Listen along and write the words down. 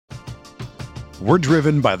We're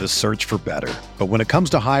driven by the search for better. But when it comes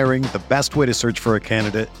to hiring, the best way to search for a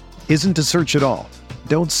candidate isn't to search at all.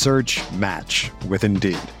 Don't search, match with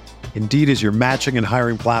Indeed. Indeed is your matching and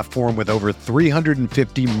hiring platform with over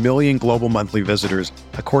 350 million global monthly visitors,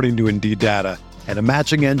 according to Indeed data, and a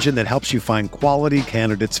matching engine that helps you find quality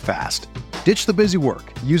candidates fast. Ditch the busy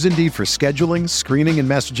work. Use Indeed for scheduling, screening, and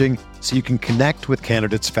messaging so you can connect with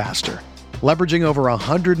candidates faster. Leveraging over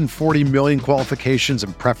 140 million qualifications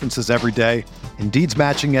and preferences every day, Indeed's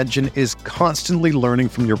matching engine is constantly learning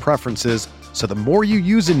from your preferences, so the more you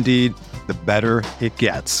use Indeed, the better it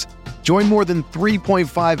gets. Join more than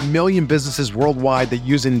 3.5 million businesses worldwide that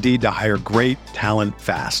use Indeed to hire great talent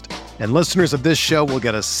fast. And listeners of this show will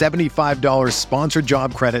get a $75 sponsored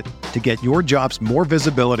job credit to get your jobs more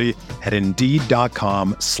visibility at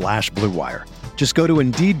Indeed.com/Blue Wire. Just go to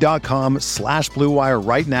Indeed.com/Blue Wire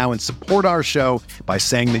right now and support our show by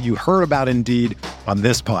saying that you heard about Indeed on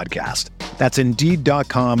this podcast. That's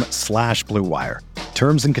Indeed.com/Blue Wire.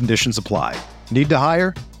 Terms and conditions apply. Need to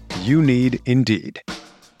hire? You need Indeed.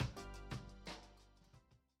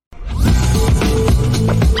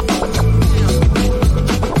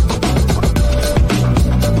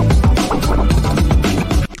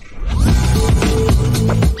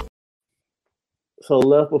 So,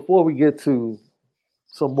 Left, before we get to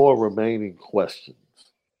some more remaining questions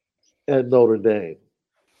at Notre Dame,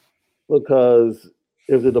 because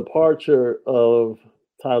if the departure of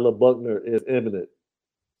Tyler Buchner is imminent,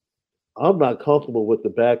 I'm not comfortable with the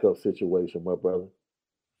backup situation, my brother.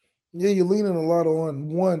 Yeah, you're leaning a lot on,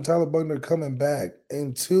 one, Tyler Buchner coming back,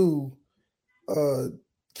 and two,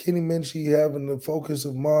 Kenny Minchie having the focus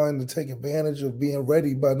of mind to take advantage of being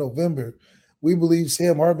ready by November. We believe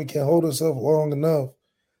Sam Hartman can hold himself long enough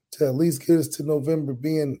to at least get us to November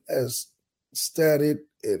being as stated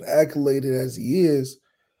and accoladed as he is.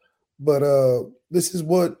 But this is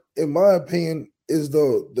what, in my opinion, is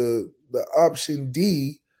the option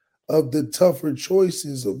D of the tougher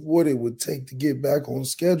choices of what it would take to get back on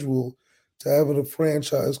schedule to having a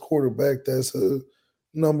franchise quarterback that's a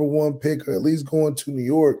number one pick or at least going to New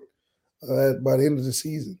York by the end of the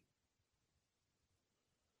season.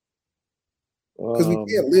 Because we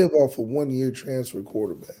can't live off of one-year transfer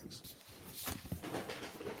quarterbacks.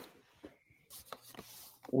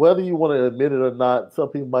 Whether you want to admit it or not, some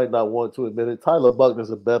people might not want to admit it. Tyler Buchner's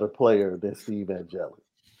a better player than Steve Angeli.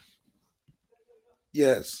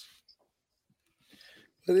 Yes.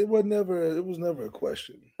 But it was never a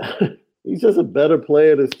question. He's just a better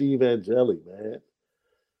player than Steve Angeli, man.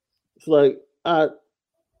 It's like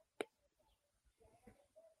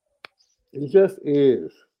he just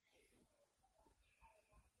is.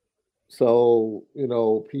 So,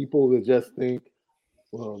 people that just think,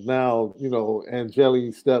 well, now,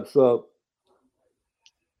 Angeli steps up.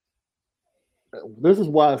 This is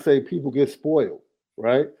why I say people get spoiled,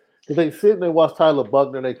 right? Because they sit and they watch Tyler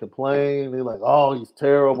Buchner and they complain. They're like, oh, he's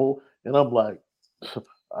terrible. And I'm like,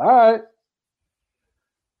 all right.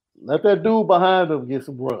 Let that dude behind him get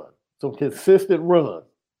some run, some consistent run,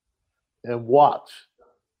 and watch.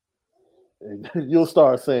 And you'll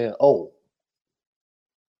start saying, oh,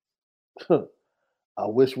 I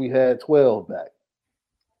wish we had 12 back.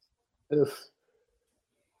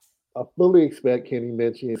 I fully expect Kenny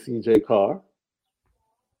Minchie and CJ Carr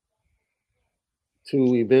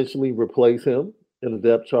to eventually replace him on the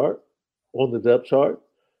depth chart,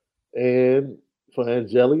 and for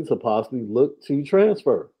Angeli to possibly look to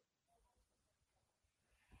transfer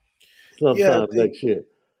sometime next year.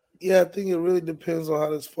 Yeah, I think it really depends on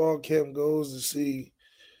how this fall camp goes to see,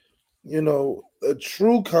 a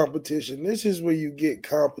true competition. This is where you get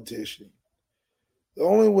competition. The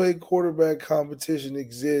only way quarterback competition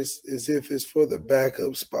exists is if it's for the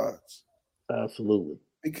backup spots. Absolutely.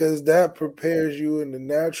 Because that prepares you in the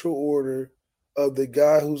natural order of the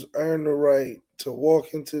guy who's earned the right to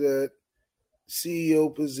walk into that CEO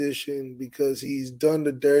position because he's done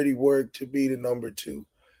the dirty work to be the number two.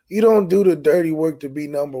 You don't do the dirty work to be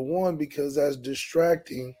number one because that's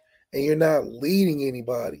distracting and you're not leading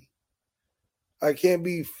anybody. I can't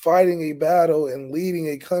be fighting a battle and leading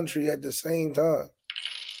a country at the same time.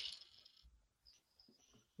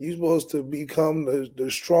 You're supposed to become the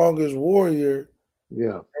strongest warrior.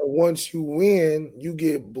 Yeah. And once you win, you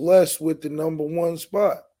get blessed with the number one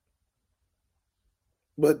spot.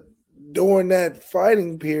 But during that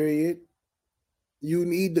fighting period, you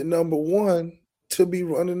need the number one to be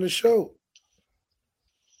running the show.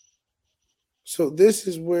 So this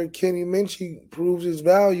is where Kenny Minchie proves his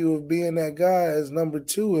value of being that guy as number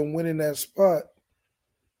two and winning that spot.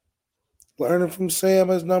 Learning from Sam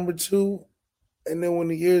as number two, and then when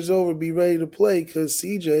the year's over, be ready to play because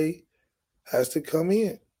CJ has to come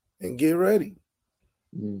in and get ready.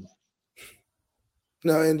 Mm.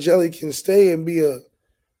 Now, Angeli can stay and be a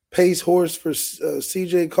pace horse for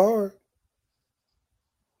CJ Carr.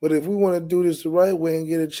 But if we want to do this the right way and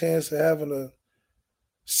get a chance of having a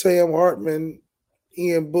Sam Hartman,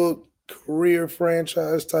 Ian Book career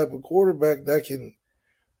franchise type of quarterback that can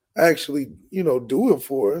actually, do it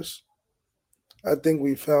for us, I think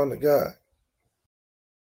we found the guy.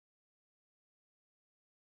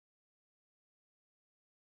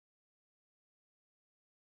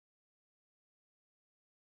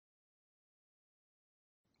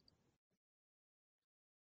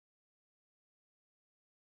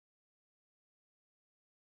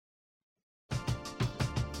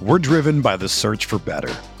 We're driven by the search for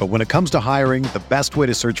better. But when it comes to hiring, the best way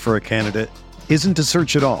to search for a candidate isn't to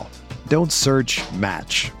search at all. Don't search,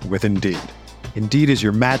 match with Indeed. Indeed is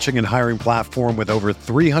your matching and hiring platform with over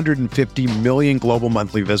 350 million global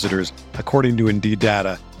monthly visitors, according to Indeed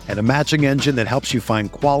data, and a matching engine that helps you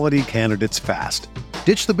find quality candidates fast.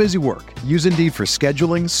 Ditch the busy work. Use Indeed for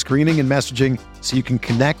scheduling, screening, and messaging so you can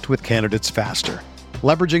connect with candidates faster.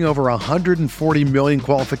 Leveraging over 140 million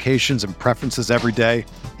qualifications and preferences every day,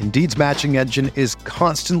 Indeed's matching engine is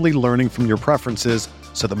constantly learning from your preferences,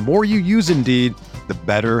 so the more you use Indeed, the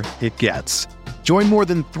better it gets. Join more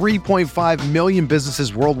than 3.5 million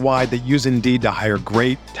businesses worldwide that use Indeed to hire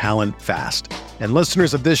great talent fast. And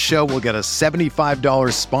listeners of this show will get a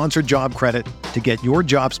 $75 sponsored job credit to get your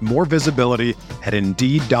jobs more visibility at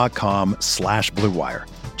Indeed.com/Blue Wire.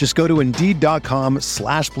 Just go to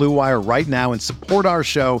Indeed.com/Blue Wire right now and support our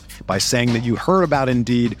show by saying that you heard about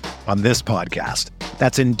Indeed on this podcast.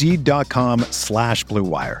 That's Indeed.com/Blue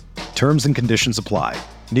Wire. Terms and conditions apply.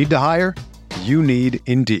 Need to hire? You need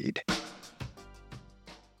Indeed.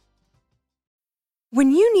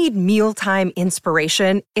 When you need mealtime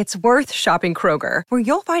inspiration, it's worth shopping Kroger, where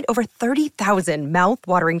you'll find over 30,000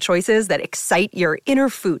 mouth-watering choices that excite your inner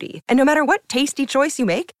foodie. And no matter what tasty choice you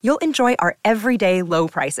make, you'll enjoy our everyday low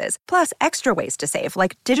prices, plus extra ways to save,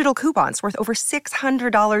 like digital coupons worth over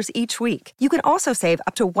 $600 each week. You can also save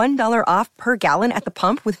up to $1 off per gallon at the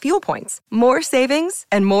pump with fuel points. More savings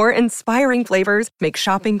and more inspiring flavors make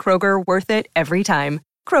shopping Kroger worth it every time.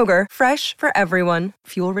 Kroger, fresh for everyone.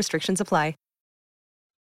 Fuel restrictions apply.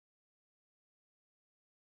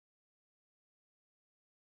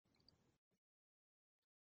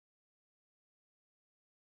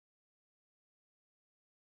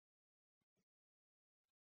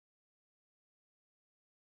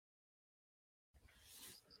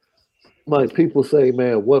 Like people say,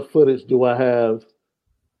 man, what footage do I have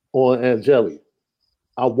on Angeli?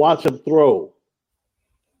 I watch him throw.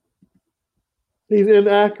 He's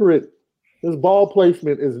inaccurate. His ball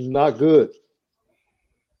placement is not good.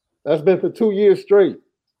 That's been for 2 years straight.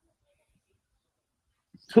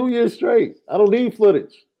 2 years straight. I don't need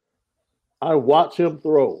footage. I watch him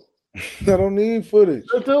throw. I don't need footage.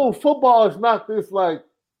 Dude, football is not this like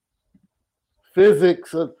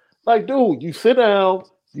physics. Like, dude, you sit down,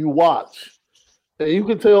 you watch. And you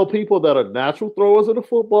can tell people that are natural throwers of the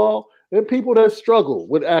football and people that struggle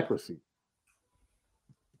with accuracy.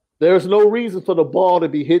 There's no reason for the ball to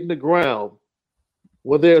be hitting the ground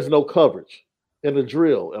when there's no coverage in the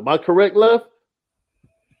drill. Am I correct, Left?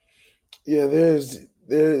 Yeah,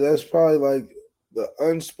 that's probably like the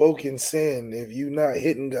unspoken sin if you're not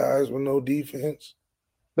hitting guys with no defense.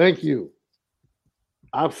 Thank you.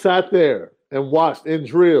 I've sat there and watched in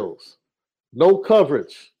drills, no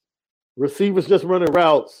coverage, receivers just running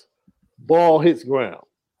routes, ball hits ground.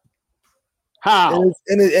 How?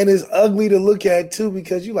 And it's ugly to look at too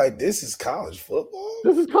because you're like, this is college football.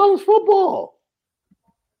 This is college football.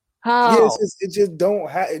 How? Yes, it just don't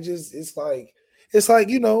have. It's like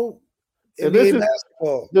NBA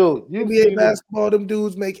basketball. Dude, NBA basketball, them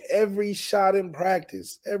dudes make every shot in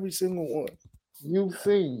practice, every single one. You've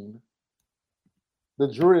seen the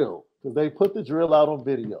drill because they put the drill out on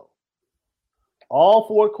video. All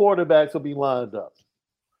 4 quarterbacks will be lined up.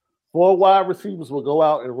 4 wide receivers will go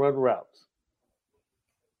out and run routes.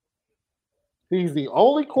 He's the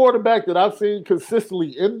only quarterback that I've seen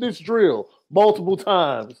consistently in this drill multiple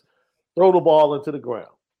times throw the ball into the ground.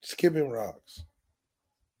 Skipping rocks.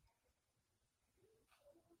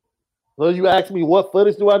 So you ask me what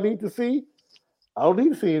footage do I need to see? I don't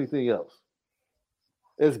need to see anything else.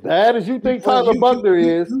 As bad as you think Tyler Buchner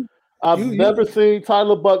is, I've never seen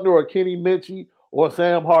Tyler Buchner or Kenny Minchie or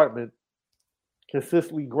Sam Hartman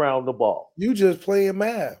consistently ground the ball. You just playing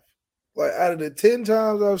math. Like out of the 10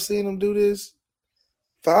 times I've seen them do this,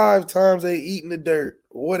 5 times they eating the dirt.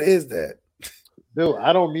 What is that? Dude,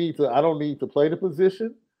 I don't need to play the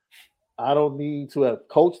position. I don't need to have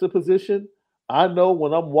coached the position. I know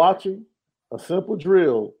when I'm watching a simple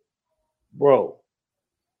drill, bro,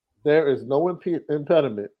 there is no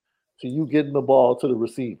impediment to you getting the ball to the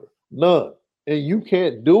receiver. None. And you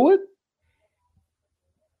can't do it?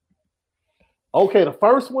 Okay, the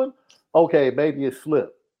first one, okay, maybe it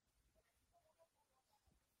slipped.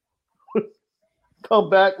 Come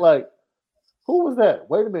back like, who was that?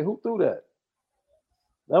 Wait a minute, who threw that?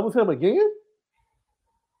 That was him again?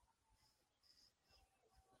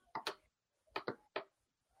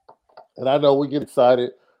 And I know we get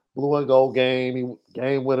excited. Blue and gold game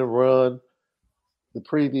winning run the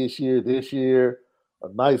previous year, this year. A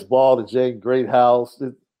nice ball to Jaden Greathouse.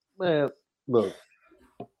 Man, look.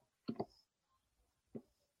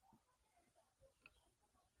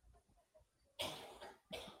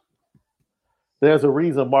 There's a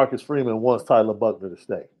reason Marcus Freeman wants Tyler Buchner to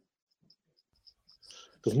stay.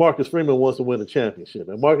 Because Marcus Freeman wants to win a championship.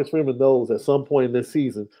 And Marcus Freeman knows at some point in this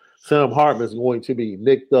season, Sam Hartman is going to be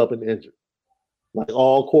nicked up and injured. Like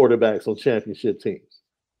all quarterbacks on championship teams.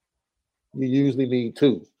 You usually need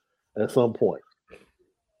two at some point.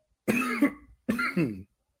 And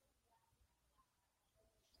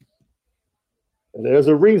there's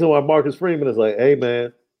a reason why Marcus Freeman is like, hey,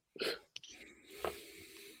 man, I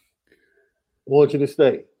want you to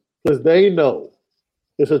stay. Because they know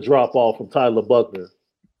it's a drop-off from Tyler Buchner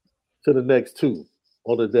to the next two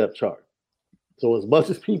on the depth chart. So as much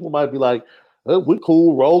as people might be like, we're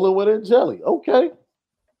cool rolling with Angeli. Okay.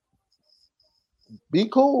 Be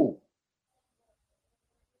cool.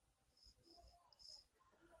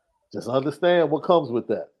 Just understand what comes with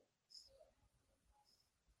that.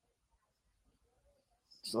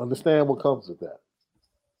 Just understand what comes with that.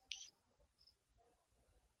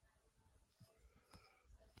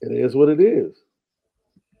 It is what it is.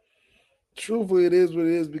 Truthfully, it is what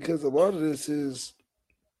it is because a lot of this is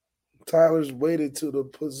Tyler's waited to the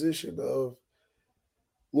position of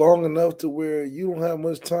long enough to where you don't have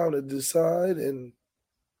much time to decide and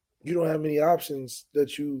you don't have many options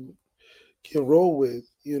that you can roll with,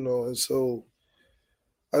 and so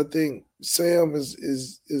I think Sam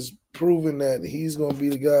is proving that he's going to be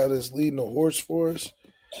the guy that's leading the horse for us.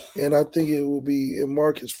 And I think it will be in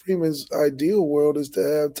Marcus Freeman's ideal world is to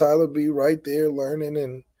have Tyler be right there learning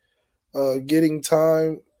and getting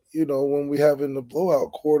time, when we have in the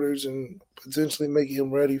blowout quarters and potentially making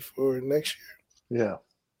him ready for next year. Yeah.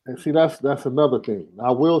 And see, that's another thing. I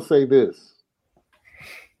will say this.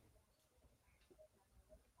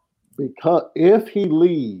 Because if he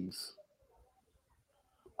leaves,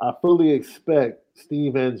 I fully expect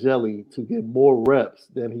Steve Angeli to get more reps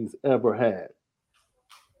than he's ever had.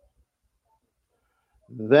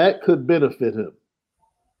 That could benefit him.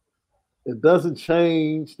 It doesn't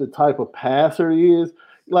change the type of passer he is.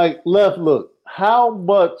 Like, look, how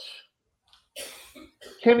much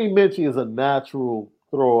Kenny Minchie is a natural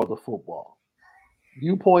thrower of the football.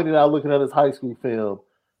 You pointed out looking at his high school film,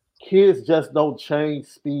 kids just don't change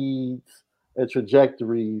speeds and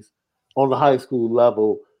trajectories on the high school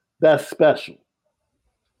level. That's special.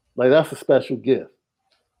 Like, that's a special gift.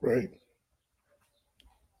 Right.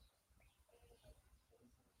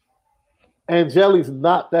 Angeli's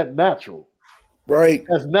not that natural. Right.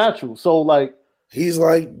 That's natural. So, like, he's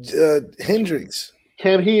like Hendricks.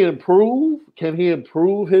 Can he improve? Can he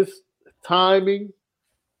improve his timing?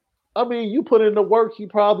 I mean, you put in the work, he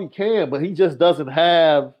probably can, but he just doesn't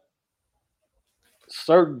have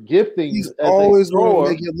certain giftings. He's always going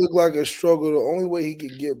to make it look like a struggle. The only way he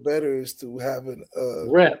can get better is to having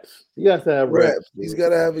reps. He has to have reps. He's got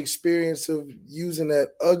to have experience of using that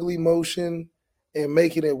ugly motion and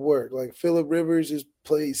making it work. Like Phillip Rivers has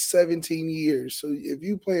played 17 years. So if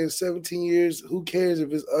you play in 17 years, who cares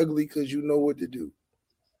if it's ugly because you know what to do?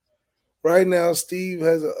 Right now, Steve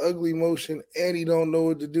has an ugly motion and he don't know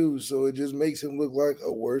what to do. So it just makes him look like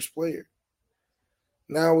a worse player.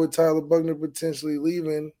 Now with Tyler Buchner potentially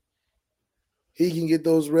leaving, he can get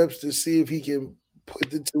those reps to see if he can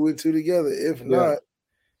put the two and two together. If not,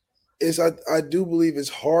 I do believe it's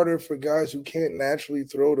harder for guys who can't naturally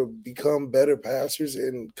throw to become better passers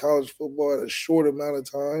in college football at a short amount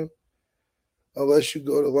of time, unless you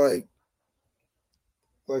go to like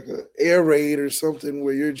an air raid or something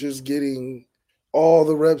where you're just getting all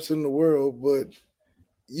the reps in the world. But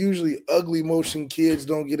usually ugly motion kids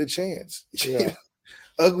don't get a chance. Yeah.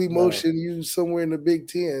 Ugly motion used somewhere in the Big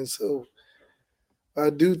Ten. So I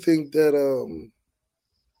do think that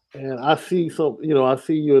and I see I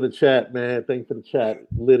see you in the chat, man. Thanks for the chat.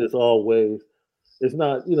 Lit as always. It's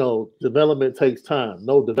not, development takes time.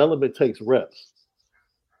 No, development takes reps.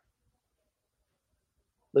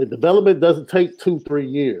 The development doesn't take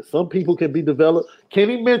 2-3 years. Some people can be developed.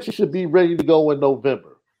 Kenny Minchie should be ready to go in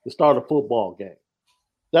November to start a football game.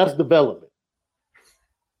 That's development.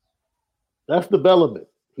 That's development.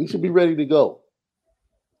 He should be ready to go.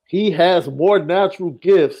 He has more natural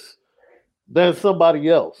gifts than somebody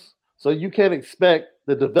else. So you can't expect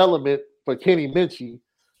the development for Kenny Minchie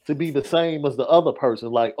to be the same as the other person.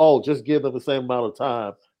 Like, oh, just give them the same amount of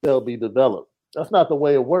time, they'll be developed. That's not the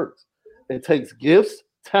way it works. It takes gifts,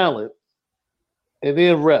 talent, and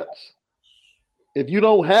then reps. If you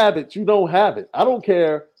don't have it, you don't have it. I don't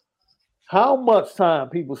care how much time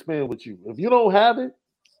people spend with you. If you don't have it,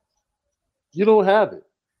 you don't have it.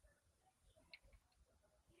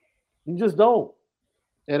 You just don't.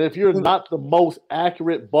 And if you're not the most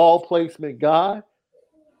accurate ball placement guy,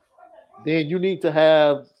 then you need to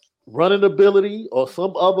have running ability or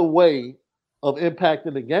some other way of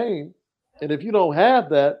impacting the game. And if you don't have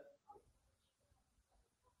that,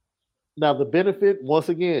 now the benefit, once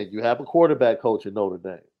again, you have a quarterback coach in Notre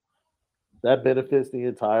Dame. That benefits the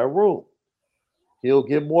entire room. He'll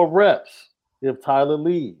get more reps if Tyler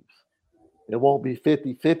leaves. It won't be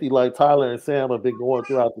 50-50 like Tyler and Sam have been going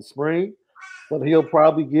throughout the spring, but he'll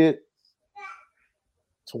probably get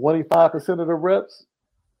 25% of the reps,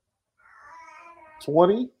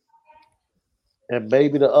 20, and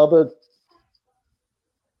maybe the other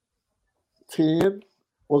 10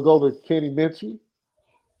 will go to Kenny Minchie.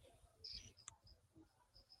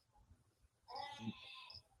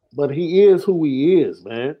 But he is who he is,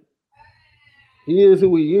 man. He is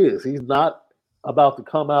who he is. He's not about to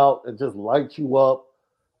come out and just light you up.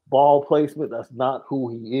 Ball placement, that's not who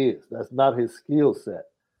he is. That's not his skill set.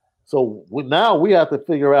 So now we have to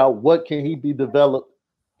figure out what can he be developed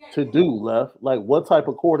to do, Left. Like what type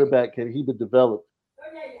of quarterback can he be developed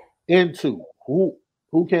into? Who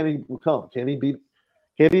can he become? Can he be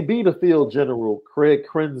the field general, Craig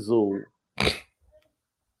Krenzel,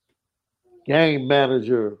 game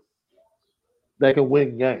manager that can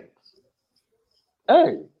win games?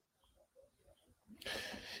 Hey.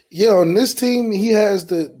 Yeah, on this team, he has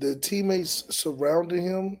the teammates surrounding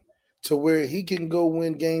him to where he can go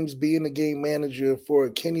win games being a game manager for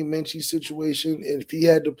a Kenny Minchie situation. And if he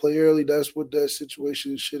had to play early, that's what that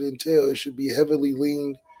situation should entail. It should be heavily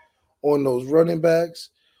leaned on those running backs,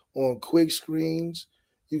 on quick screens.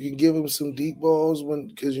 You can give him some deep balls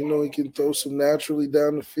because you know he can throw some naturally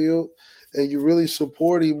down the field. And you really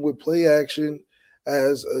support him with play action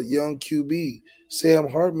as a young QB. Sam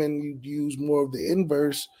Hartman, you use more of the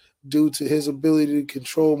inverse due to his ability to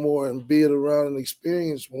control more and be it around and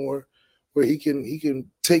experience more, where he can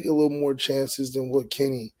take a little more chances than what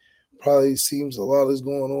Kenny probably seems a lot is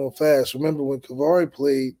going on fast. Remember when Kavari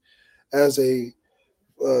played as a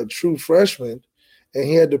true freshman and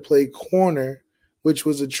he had to play corner, which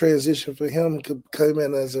was a transition for him to come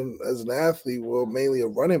in as an athlete, well, mainly a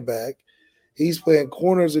running back. He's playing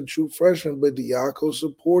corner as a true freshman, but Diaco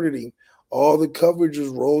supported him. All the coverage was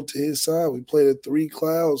rolled to his side. We played a 3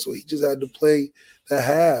 clouds, so he just had to play the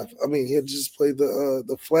half. I mean, he had to just play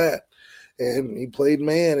the flat, and he played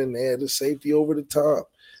man, and they had the safety over the top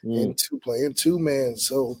and playing 2-man.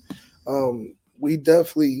 So we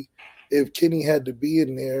definitely, if Kenny had to be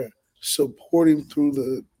in there, support him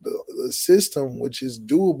through the system, which is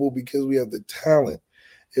doable because we have the talent.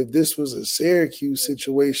 If this was a Syracuse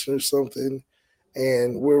situation or something,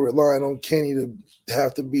 and we're relying on Kenny to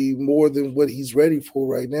have to be more than what he's ready for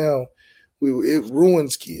right now, it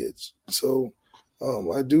ruins kids. So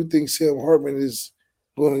I do think Sam Hartman is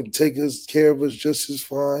going to take care of us just as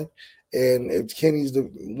fine. And if Kenny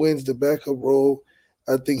wins the backup role,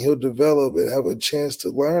 I think he'll develop and have a chance to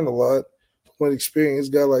learn a lot from an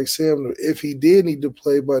experienced guy like Sam. If he did need to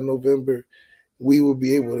play by November, we will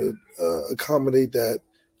be able to accommodate that,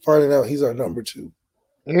 finding out he's our number 2.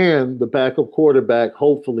 And the backup quarterback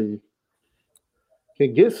hopefully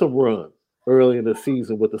can get some run early in the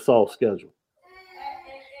season with the soft schedule.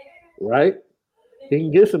 Right? He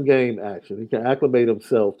can get some game action. He can acclimate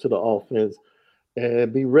himself to the offense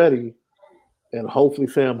and be ready. And hopefully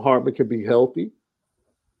Sam Hartman can be healthy.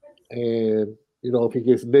 And, you know, if he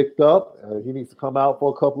gets nicked up, he needs to come out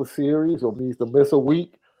for a couple of series or needs to miss a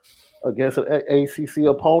week against an ACC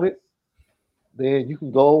opponent. Then you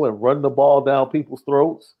can go and run the ball down people's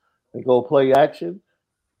throats and go play action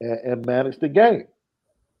and manage the game.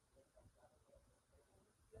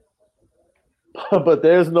 But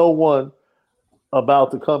there's no one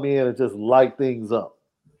about to come in and just light things up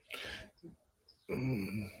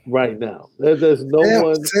right now. There's no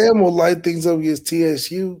one. Sam will light things up against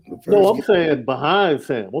TSU. No, I'm saying behind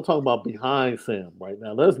Sam. We're talking about behind Sam right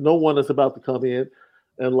now. There's no one that's about to come in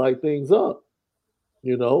and light things up.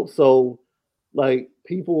 You know, so like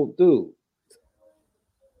people do.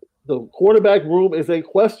 The quarterback room is a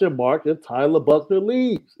question mark if Tyler Buchner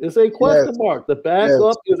leaves. It's a question mark. The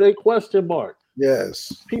backup is a question mark.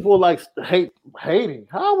 Yes. People like hating.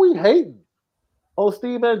 How are we hating on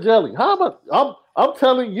Steve Angeli? How about I'm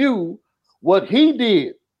telling you what he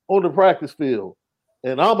did on the practice field,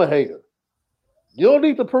 and I'm a hater. You don't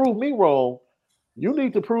need to prove me wrong. You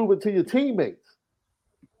need to prove it to your teammates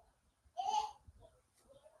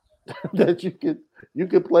that you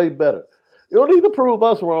can play better. You don't need to prove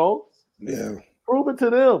us wrong. Yeah. Prove it to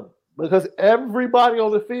them because everybody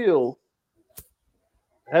on the field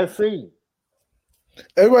has seen.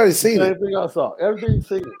 Everybody's seen Same it. thing I saw. Everything's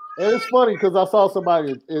seen it. And it's funny because I saw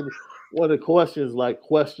somebody in one of the questions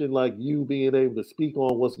question like you being able to speak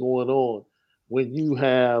on what's going on when you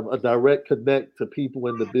have a direct connect to people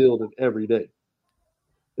in the building every day.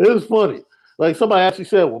 It was funny. Like somebody actually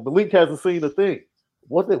said, well, Malik hasn't seen a thing.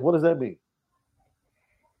 What does that mean?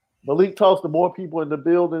 Malik talks to more people in the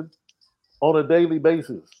building on a daily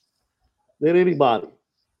basis than anybody,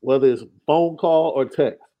 whether it's phone call or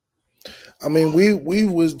text. I mean, we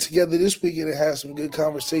was together this weekend and had some good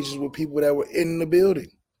conversations with people that were in the building.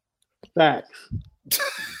 Facts.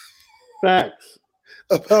 Facts.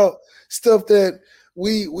 About stuff that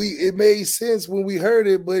we it made sense when we heard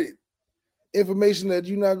it, but information that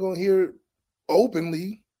you're not gonna hear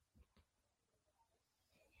openly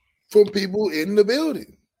from people in the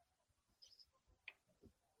building.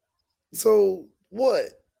 So what?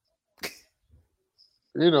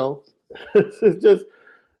 You know, it's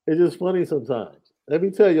just funny sometimes. Let me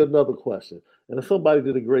tell you another question. And if somebody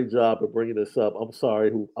did a great job of bringing this up, I'm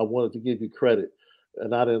sorry. Who I wanted to give you credit,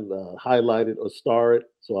 and I didn't highlight it or star it,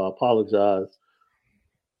 so I apologize.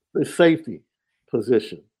 The safety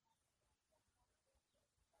position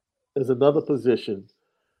is another position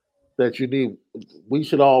that you need. We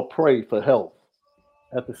should all pray for health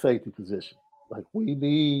at the safety position. Like we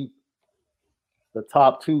need the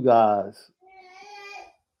top two guys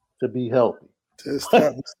to be healthy.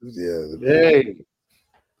 Hey,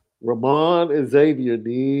 Ramon and Xavier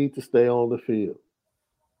need to stay on the field.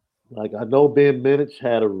 Like I know Ben Minich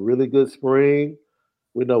had a really good spring.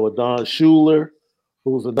 We know Adon Schuler,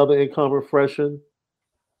 who's another incoming freshman,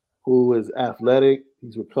 who is athletic.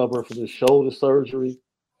 He's recovering from his shoulder surgery.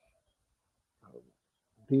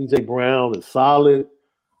 DJ Brown is solid.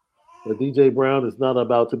 But DJ Brown is not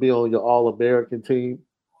about to be on your All-American team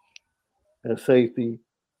at safety.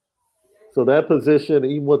 So that position,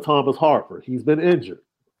 even with Thomas Harper, he's been injured.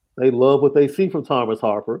 They love what they see from Thomas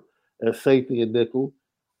Harper as safety and nickel,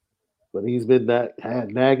 but he's been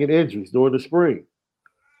had nagging injuries during the spring.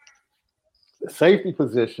 The safety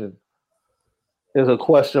position is a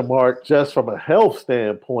question mark just from a health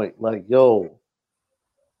standpoint. Like, yo,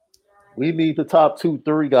 we need the top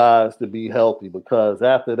 2-3 guys to be healthy because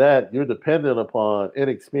after that, you're dependent upon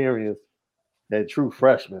inexperienced and true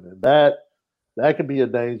freshmen, and that can be a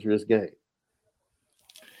dangerous game.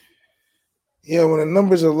 Yeah, when the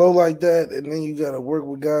numbers are low like that, and then you got to work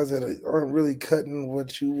with guys that aren't really cutting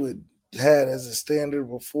what you would had as a standard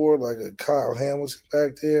before, like a Kyle Hamilton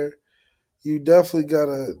back there, you definitely got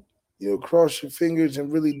to cross your fingers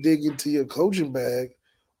and really dig into your coaching bag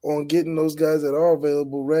on getting those guys that are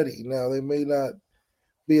available ready. Now, they may not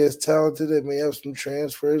be as talented. They may have some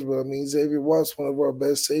transfers, but I mean, Xavier Watts, one of our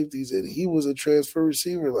best safeties, and he was a transfer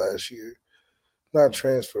receiver last year. Not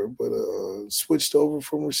transfer, but switched over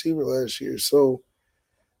from receiver last year. So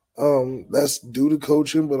that's due to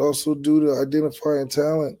coaching, but also due to identifying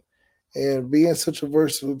talent and being such a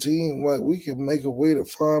versatile team. Like we can make a way to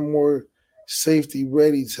find more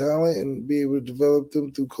safety-ready talent and be able to develop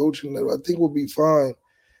them through coaching. That I think will be fine.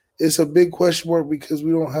 It's a big question mark because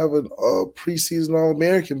we don't have a preseason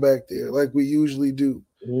All-American back there like we usually do.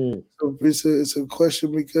 So it's a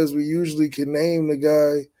question because we usually can name the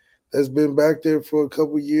guy that's been back there for a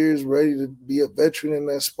couple of years, ready to be a veteran in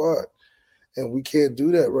that spot. And we can't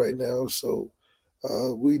do that right now. So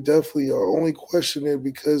we definitely are only questioning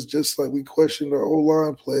because just like we questioned our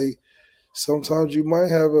O-line play, sometimes you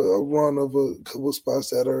might have a run of a couple of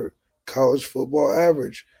spots that are college football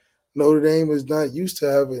average. Notre Dame is not used to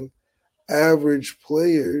having average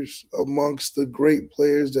players amongst the great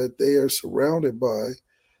players that they are surrounded by.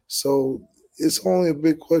 So it's only a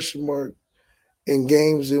big question mark in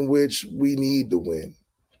games in which we need to win.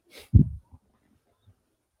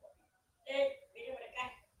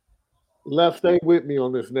 Left, stay with me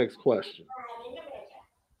on this next question.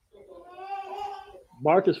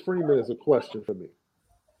 Marcus Freeman is a question for me.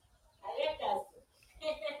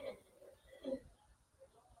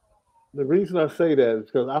 The reason I say that is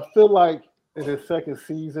because I feel like in his second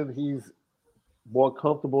season, he's more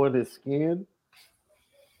comfortable in his skin.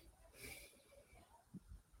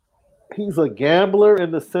 He's a gambler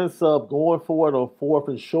in the sense of going for it on 4th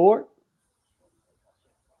and short.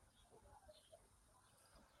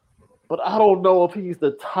 But I don't know if he's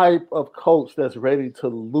the type of coach that's ready to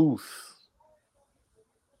loose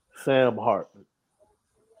Sam Hartman.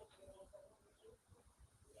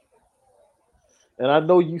 And I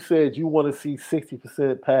know you said you want to see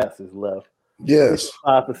 60% passes left. Yes.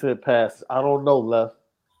 5% passes. I don't know, left.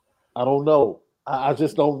 I don't know. I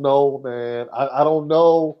just don't know, man. I don't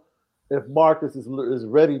know if Marcus is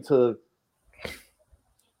ready to.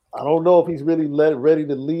 I don't know if he's really ready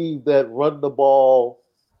to leave that run the ball,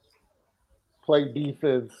 play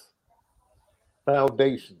defense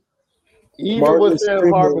foundation. Even with Marcus Sam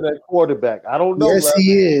Freeman. Hartman at quarterback. I don't know. Yes,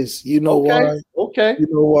 he is. You know why? Okay. You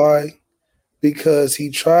know why? Because he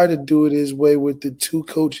tried to do it his way with the two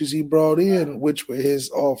coaches he brought in, which were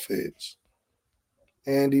his offense.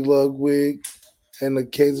 Andy Ludwig and the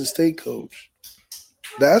Kansas State coach.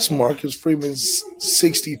 That's Marcus Freeman's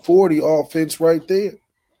 60-40 offense right there.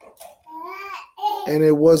 And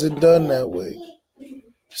it wasn't done that way.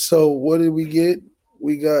 So what did we get?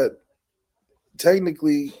 We got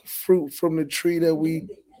technically fruit from the tree that we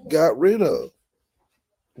got rid of.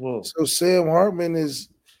 Whoa. So Sam Hartman is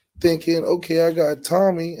thinking, okay, I got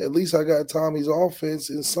Tommy. At least I got Tommy's offense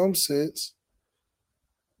in some sense.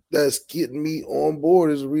 That's getting me on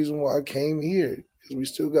board is the reason why I came here. Because we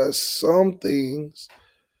still got some things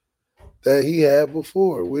that he had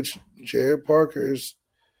before, which Jared Parker's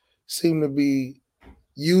seemed to be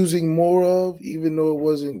using more of, even though it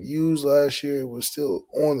wasn't used last year, it was still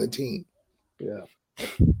on the team. Yeah.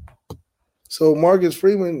 So Marcus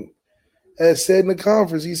Freeman had said in the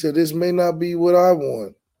conference, he said, this may not be what I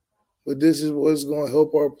want, but this is what's going to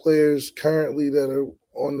help our players currently that are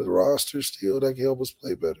on the roster still that can help us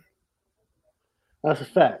play better. That's a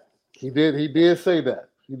fact. He did say that.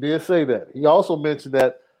 He did say that. He also mentioned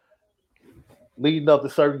that leading up to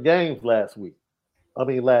certain games last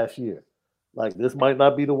year. Like, this might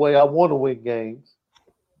not be the way I want to win games,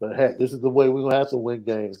 but heck, this is the way we're going to have to win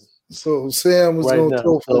games. So Sam was right going to now.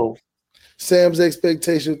 throw for Sam's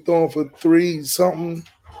expectation throwing for 3 something,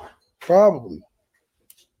 probably.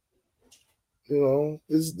 You know,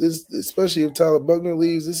 this especially if Tyler Buchner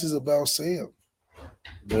leaves, this is about Sam.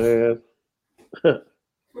 Man.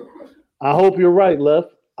 I hope you're right, Left.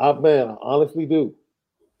 I honestly do.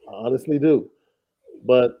 I honestly do.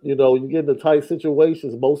 But, you get into tight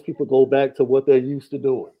situations, most people go back to what they're used to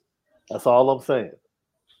doing. That's all I'm saying.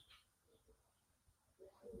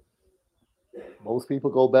 Most people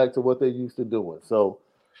go back to what they're used to doing. So,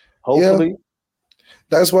 hopefully. Yeah.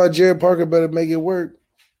 That's why Jared Parker better make it work.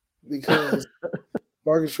 Because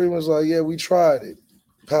Marcus Freeman's like, yeah, we tried it.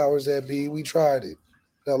 Powers that be, we tried it.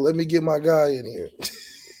 Now let me get my guy in here.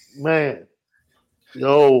 Man.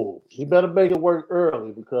 Yo, he better make it work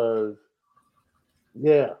early because,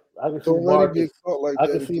 yeah, I can see Marcus. I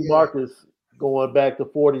can see Marcus going back to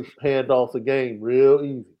 40 handoffs a game real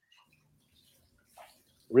easy.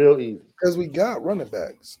 Real easy. Because we got running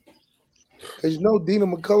backs. Because Dina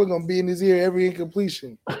McCullough going to be in his ear every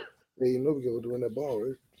incompletion. Hey, we're going to win that ball,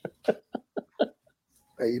 right?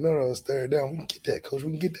 Hey, it's third down. We can get that, coach.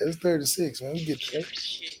 We can get that. It's 3rd and 6, man. We can get that.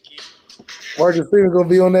 Marcus Freeman going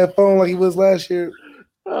to be on that phone like he was last year.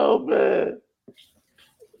 Oh, man.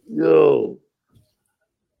 Yo.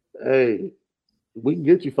 Hey, we can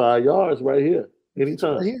get you 5 yards right here.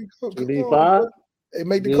 Anytime. Right here. You need 5? Hey,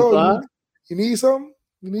 make the call. You need something?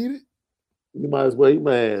 You need it? You might as well,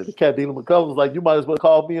 man. The cat Dylan McCullum was like, you might as well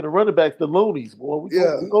call me and the running backs the loonies, boy.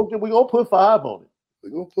 We're gonna put 5 on it. We're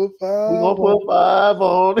gonna put 5. We're gonna put 5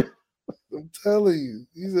 on it. I'm telling you.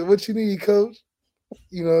 He said, what you need, coach?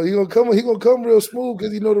 He gonna come real smooth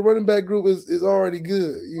because the running back group is already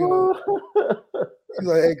good. He's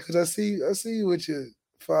like, hey, coach, I see you with your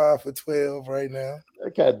 5 for 12 right now.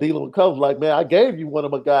 That cat Dylan McCullum like, man, I gave you one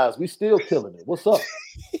of my guys. We still killing it. What's up?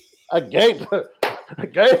 I gave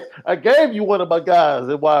you one of my guys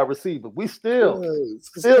at wide receiver. We still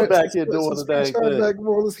back here doing the dang thing.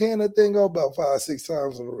 Let's hand that thing up about 5-6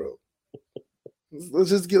 times in a row.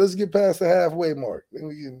 Let's get past the halfway mark. Then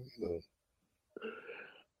we can,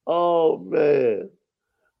 Oh man.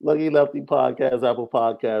 Lucky Lefty Podcast, Apple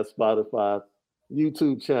Podcast, Spotify,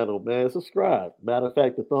 YouTube channel, man. Subscribe. Matter of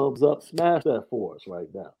fact, the thumbs up, smash that for us right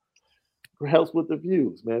now. Helps with the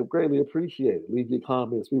views, man. Greatly appreciate it. Leave your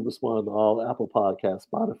comments. We respond to all Apple Podcasts,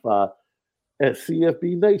 Spotify, and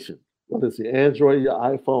CFB Nation. Whether it's your Android, your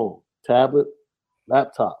iPhone, tablet,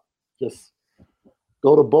 laptop, just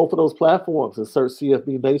go to both of those platforms and search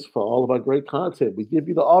CFB Nation for all of our great content. We give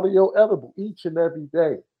you the audio edible each and every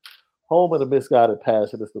day. Home of the Misguided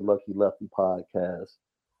Passion is the Lucky Lefty Podcast.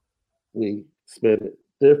 We spin it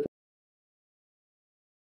different.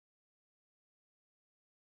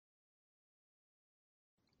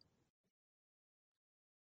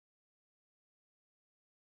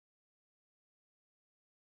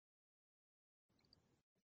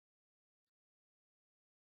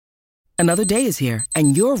 Another day is here,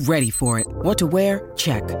 and you're ready for it. What to wear?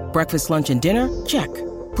 Check. Breakfast, lunch, and dinner? Check.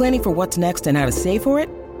 Planning for what's next and how to save for it?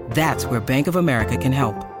 That's where Bank of America can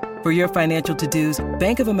help. For your financial to-dos,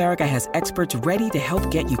 Bank of America has experts ready to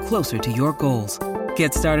help get you closer to your goals.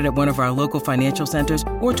 Get started at one of our local financial centers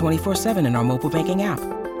or 24/7 in our mobile banking app.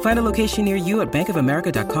 Find a location near you at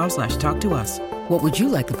bankofamerica.com/talktous. What would you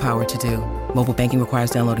like the power to do? Mobile banking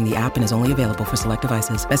requires downloading the app and is only available for select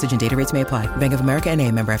devices. Message and data rates may apply. Bank of America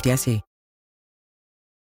N.A., member FDIC.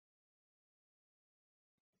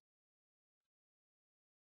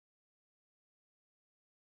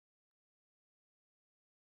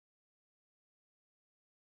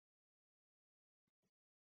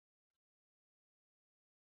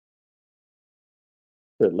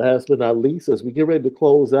 But last but not least, as we get ready to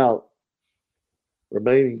close out,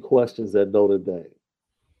 remaining questions at Notre Dame.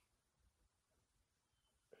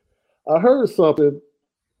 I heard something,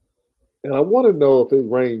 and I want to know if it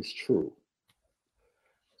rings true.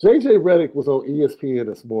 JJ Redick was on ESPN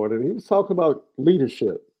this morning. He was talking about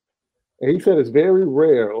leadership. And he said it's very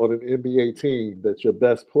rare on an NBA team that your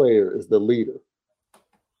best player is the leader.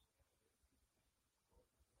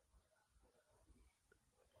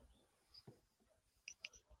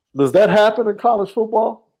 Does that happen in college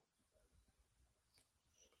football?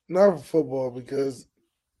 Not for football, because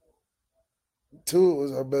Tua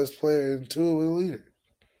was our best player and Tua was a leader.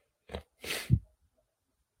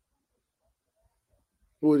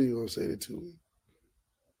 What are you going to say to Tua?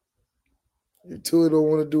 If Tua don't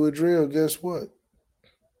want to do a drill, guess what?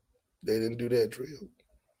 They didn't do that drill.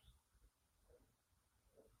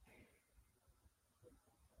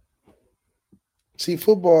 See,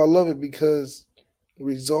 football, I love it because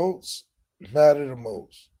results matter the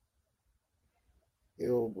most. You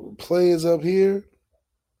know, players up here,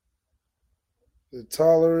 the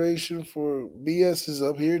toleration for BS is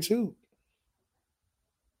up here too.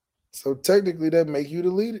 So technically that make you the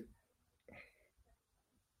leader.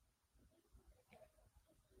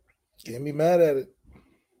 Can't be mad at it.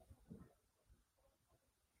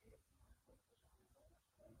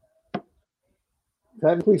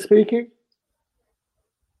 Technically speaking?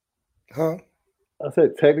 Huh? I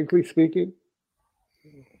said technically speaking.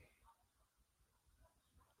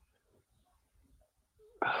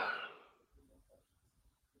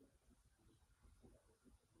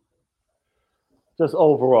 Just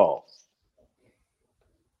overall.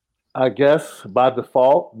 I guess by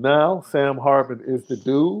default now, Sam Hartman is the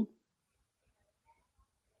dude.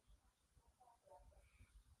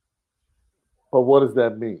 But what does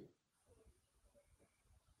that mean?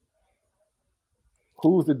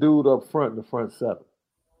 Who's the dude up front in the front seven?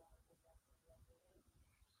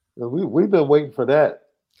 We've been waiting for that.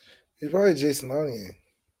 It's probably Jason Lanier.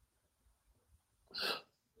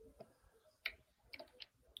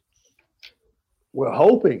 We're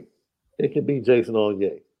hoping it can be Jason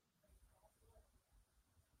Lanier.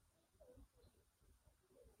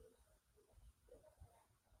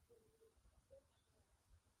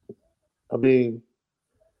 I mean,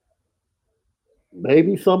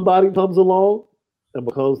 maybe somebody comes along and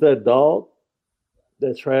becomes that dog,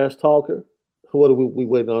 that trash talker. What are we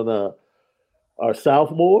waiting on? Our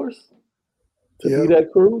sophomores to be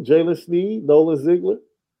that crew? Jalen Sneed, Nolan Ziegler.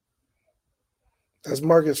 That's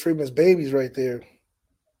Marcus Freeman's babies right there.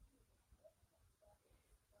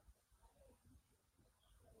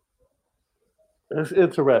 It's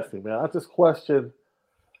interesting, man. I just question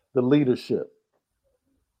the leadership.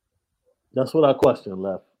 That's what I question,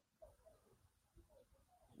 Left.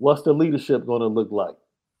 What's the leadership going to look like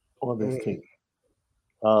on this team?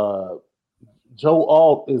 Joe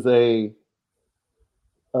Alt is a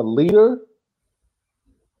leader,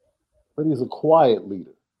 but he's a quiet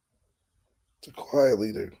leader. He's a quiet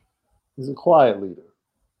leader. He's a quiet leader.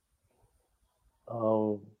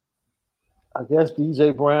 I guess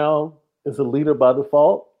DJ Brown is a leader by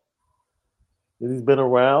default. He's been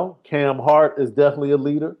around. Cam Hart is definitely a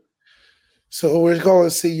leader. So we're calling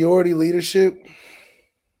seniority leadership?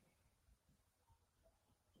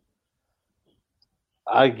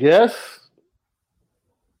 I guess.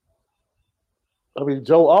 I mean,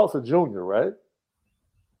 Joe Alt's a junior, right?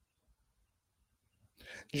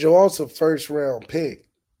 Joe Alt's a first-round pick.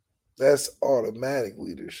 That's automatic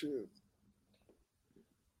leadership.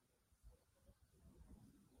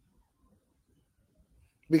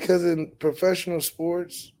 Because in professional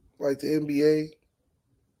sports, like the NBA,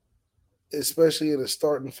 especially in a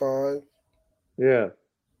starting five,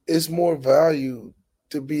 it's more value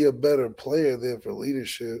to be a better player than for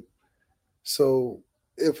leadership. So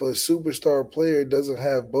if a superstar player doesn't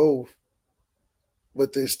have both,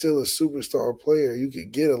 but they're still a superstar player, you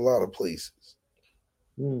could get a lot of places.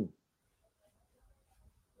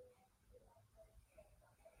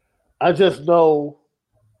 I just know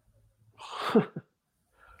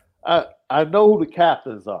I know who the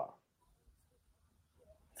captains are.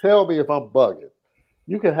 Tell me if I'm bugging.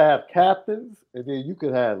 You can have captains and then you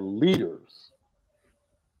can have leaders.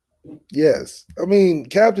 Yes. I mean,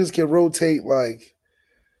 captains can rotate like,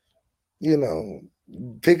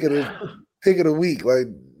 pick of the week. Like,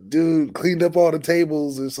 dude cleaned up all the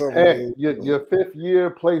tables or something. Heck, your fifth year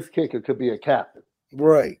place kicker could be a captain.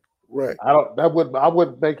 Right. I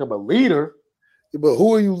wouldn't make him a leader. But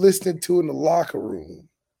who are you listening to in the locker room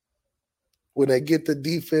when they get the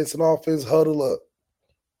defense and offense huddle up?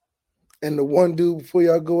 And the one dude before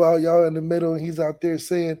y'all go out, y'all in the middle, and he's out there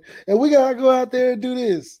saying, and we gotta go out there and do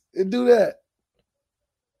this and do that.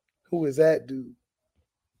 Who is that dude?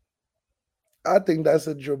 I think that's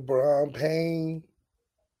a Jabron Payne.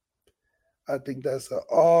 I think that's a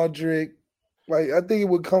Aldrich. Like, I think it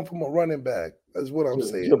would come from a running back. That's what I'm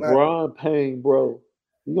saying. Jabron Payne, bro.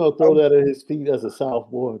 You gonna throw that at his feet as a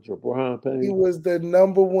sophomore, Jabron Payne? He was the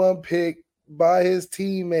number one pick by his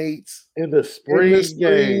teammates in the spring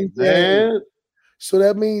game, man. So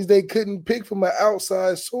that means they couldn't pick from an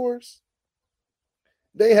outside source.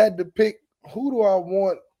 They had to pick, who do I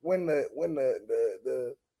want when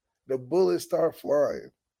the bullets start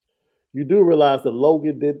flying? You do realize that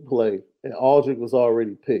Logan didn't play and Aldrich was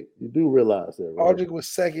already picked. You do realize that, right? Aldrich was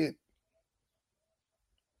second.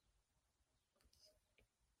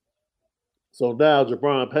 So now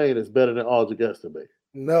Jabron Payne is better than Aldrich Estime.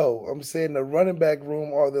 No, I'm saying the running back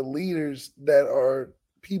room are the leaders that are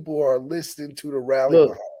people are listening to the rally.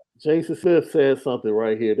 Look, Jason Smith said something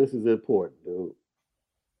right here. This is important, dude.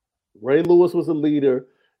 Ray Lewis was a leader,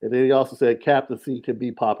 and then he also said captaincy can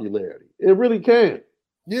be popularity. It really can.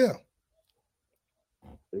 Yeah.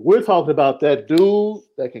 And we're talking about that dude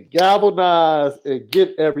that can galvanize and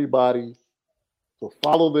get everybody to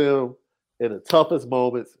follow them in the toughest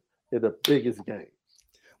moments in the biggest games.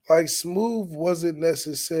 Like Smooth wasn't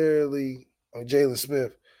necessarily, Jalen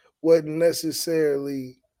Smith wasn't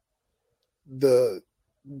necessarily the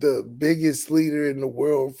biggest leader in the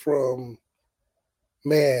world from,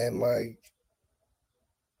 man, like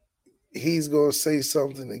he's going to say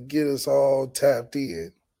something to get us all tapped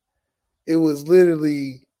in. It was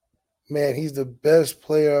literally, man, he's the best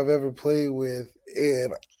player I've ever played with,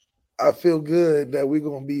 and I feel good that we're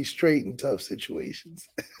going to be straight in tough situations.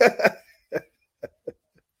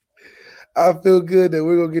 I feel good that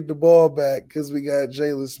we're going to get the ball back because we got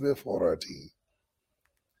Jalen Smith on our team.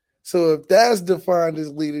 So if that's defined as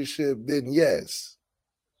leadership, then yes,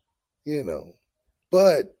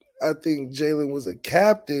 But I think Jalen was a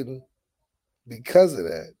captain because of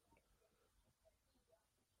that.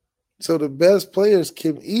 So the best players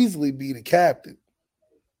can easily be the captain.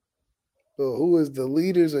 So who is the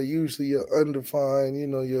leaders are usually your undefined,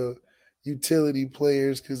 your utility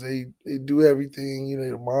players because they do everything,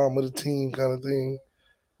 the mom of the team kind of thing.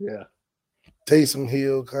 Yeah. Taysom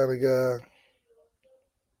Hill kind of guy.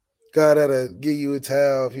 Guy that'll give you a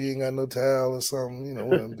towel if you ain't got no towel or something,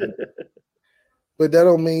 what I'm doing. But that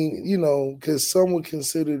don't mean, because some would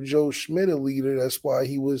consider Joe Schmidt a leader. That's why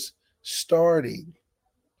he was starting.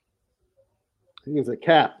 He was a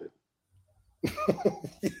captain.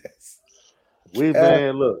 Yes.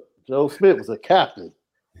 Man, look, Joe Schmidt was a captain.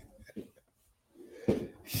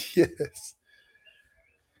 Yes.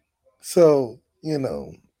 So,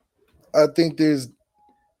 I think there's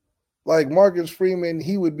like Marcus Freeman,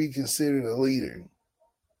 he would be considered a leader.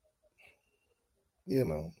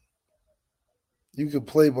 You could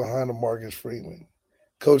play behind a Marcus Freeman.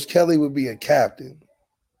 Coach Kelly would be a captain,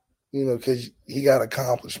 because he got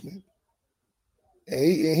accomplishment.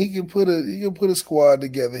 And he can put a squad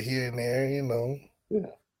together here and there, Yeah.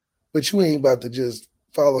 But you ain't about to just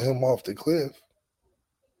follow him off the cliff.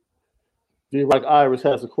 D-Rock Iris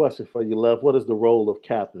has a question for you, Lev. What is the role of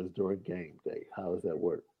captains during game day? How does that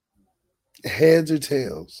work? Heads or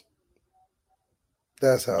tails?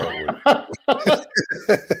 That's how it works.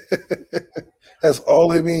 That's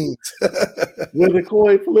all it means. With a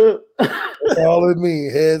coin flip? That's all it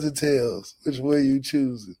means, heads or tails. Which way you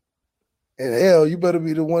choosing? And hell, you better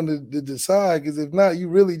be the one to decide, because if not, you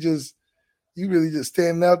really just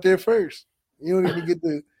standing out there first. You don't even get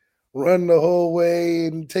to run the whole way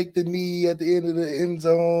and take the knee at the end of the end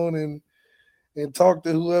zone and talk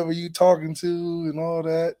to whoever you talking to and all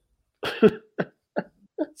that.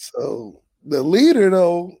 So the leader,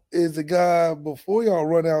 though, is the guy before y'all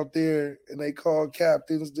run out there and they call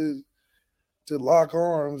captains to lock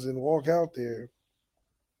arms and walk out there.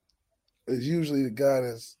 It's usually the guy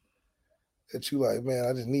that you like, man,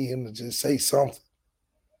 I just need him to just say something.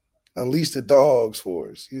 Unleash the dogs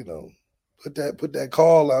for us, Put that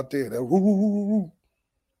call out there. That woo, woo, woo, woo.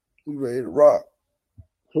 We ready to rock.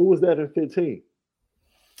 Who was that in 15?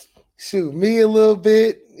 Shoot, me a little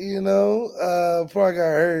bit, before I got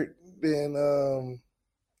hurt. Then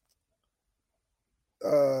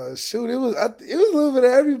shoot, it was a little bit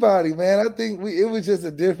of everybody, man. I think it was just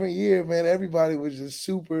a different year, man. Everybody was just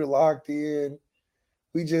super locked in.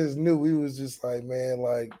 We just knew we was just like, man,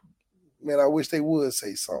 I wish they would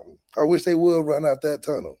say something. I wish they would run out that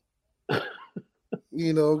tunnel.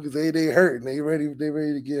 Because they hurt and they ready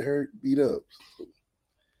to get hurt, beat up. So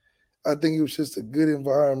I think it was just a good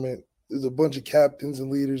environment. There's a bunch of captains and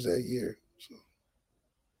leaders that year. So.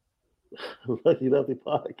 Lucky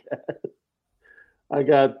podcast.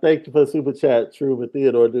 Thank you for the super chat, Truman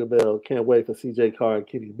Theodore Dumel. Can't wait for CJ Carr and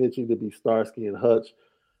Kenny Mitchell to be Starsky and Hutch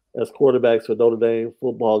as quarterbacks for Notre Dame.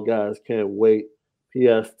 Football guys can't wait.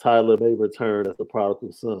 P.S. Tyler may return as the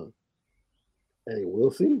prodigal son. Hey,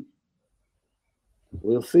 we'll see.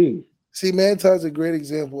 We'll see. See, Manti's a great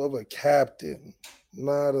example of a captain,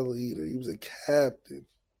 not a leader. He was a captain.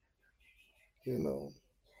 Cap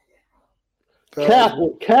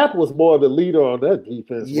was more the leader on that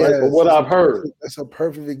defense, yes, right? From what I've heard. That's a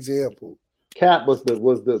perfect example. Cap was the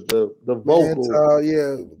vocal.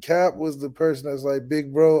 Manti, Cap was the person that's like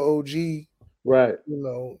big bro OG. Right.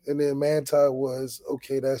 And then Manti was,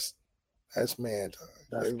 okay, that's Manti.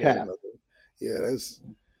 That's Cap. Yeah, that's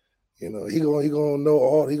he gonna know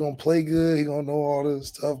all, he gonna play good, he gonna know all this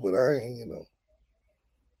stuff, but I ain't,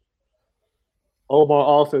 Omar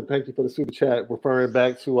Austin, thank you for the super chat, referring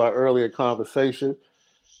back to our earlier conversation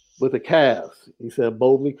with the Cavs. He said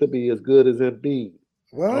Mobley could be as good as Embiid.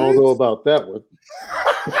 What? I don't know about that one.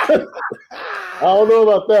 I don't know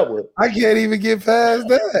about that one. I can't even get past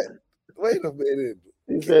that. Wait a minute.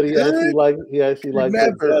 He said he actually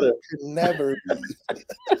liked better. Never.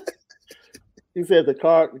 He said the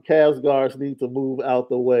Cavs guards need to move out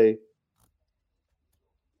the way.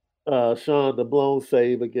 Sean, the blown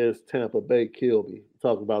save against Tampa Bay killed me.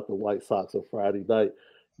 Talking about the White Sox on Friday night.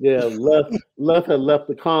 Yeah, Left had left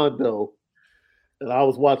the condo, and I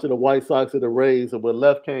was watching the White Sox and the Rays, and when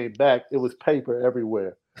Left came back, it was paper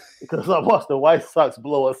everywhere because I watched the White Sox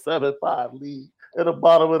blow a 7-5 lead in the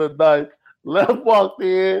bottom of the ninth. Left walked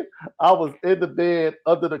in. I was in the bed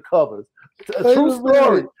under the covers. True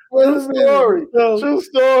story. True story.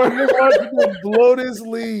 You're watching them blow this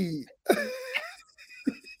lead.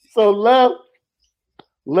 So Left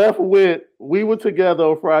went. We were together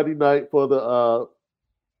on Friday night for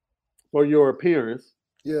your appearance.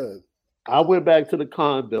 Yeah. I went back to the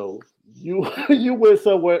condo. You went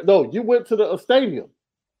somewhere. No, you went to the stadium.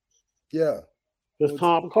 Yeah. Because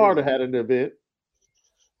Tom Carter had an event.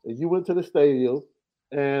 And you went to the stadium.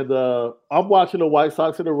 And I'm watching the White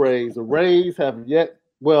Sox and the Rays. The Rays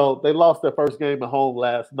they lost their first game at home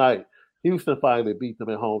last night. Houston finally beat them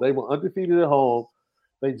at home. They were undefeated at home.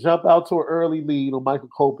 They jump out to an early lead on Michael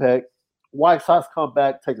Kopech. White Sox come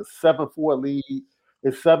back, take a 7-4 lead.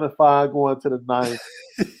 It's 7-5 going to the ninth.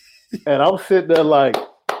 And I'm sitting there like,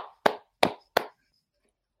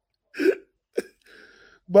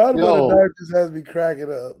 bottom of the ninth just has me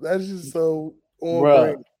cracking up. That's just so on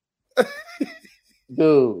brand.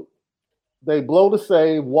 Dude, they blow the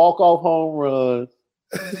save, walk off home run.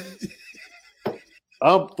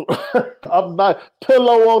 I'm not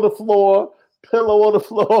pillow on the floor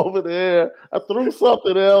over there. I threw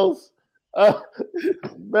something else.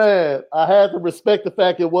 Man, I had to respect the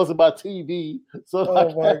fact it wasn't my TV. So I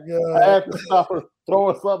had to stop her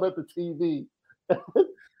throwing something at the TV.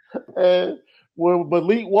 And when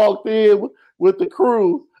Malik walked in with the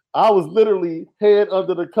crew, I was literally head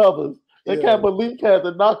under the covers. And Malik had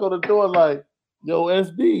to knock on the door like, yo,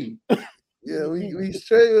 SB. Yeah, we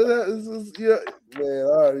straight with that. Man, I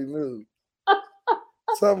already knew.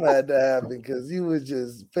 Something had to happen because you was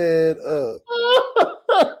just fed up.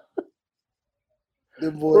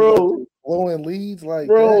 Them boys blowing leads like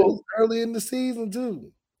that early in the season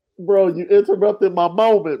too. Bro, you interrupted my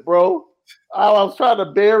moment, bro. I was trying to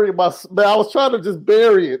just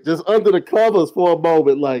bury it just under the covers for a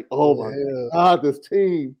moment. Like, oh my God, this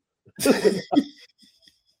team.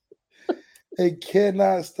 They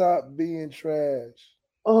cannot stop being trash.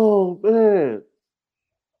 Oh man.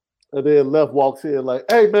 And then Left walks in like,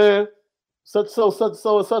 hey man, such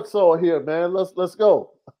so here, man. Let's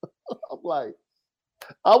go. I'm like,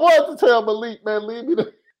 I wanted to tell Malik, man,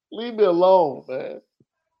 leave me alone, man.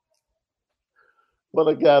 But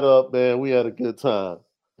I got up, man. We had a good time.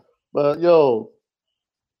 But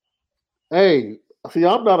hey, see,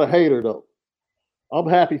 I'm not a hater though. I'm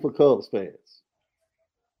happy for Cubs fans.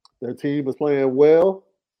 Their team is playing well.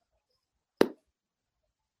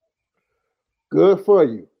 Good for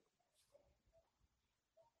you.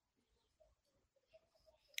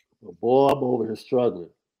 Boy, I'm over here struggling.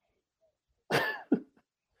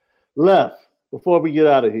 Left, before we get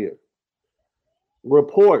out of here,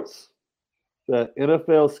 reports that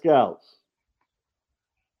NFL scouts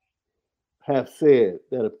have said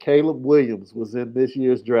that if Caleb Williams was in this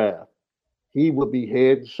year's draft, he would be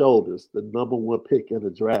head and shoulders the number one pick in the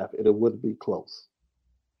draft, and it wouldn't be close.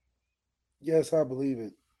 Yes, I believe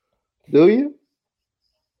it. Do you?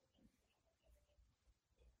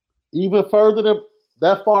 Even further than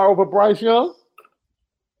that far over Bryce Young?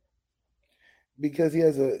 Because he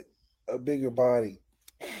has a bigger body.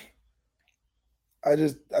 I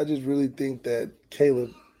just really think that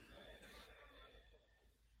Caleb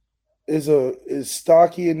is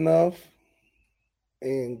stocky enough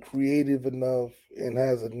and creative enough and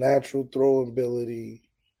has a natural throwing ability.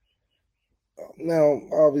 Now,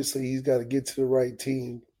 obviously, he's got to get to the right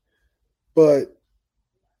team, but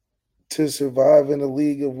to survive in a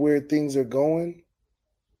league of where things are going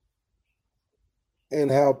and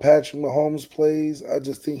how Patrick Mahomes plays, I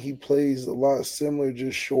just think he plays a lot similar,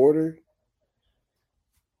 just shorter.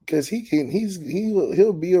 Because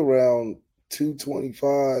he'll be around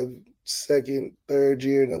 225, second, third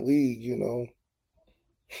year in the league, you know.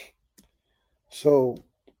 So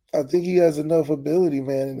I think he has enough ability,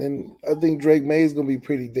 man. And then I think Drake May is going to be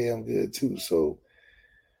pretty damn good too. So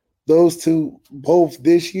those two, both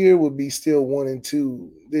this year, would be still 1 and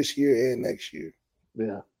 2 this year and next year.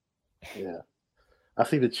 Yeah. I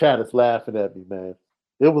see the chat is laughing at me, man.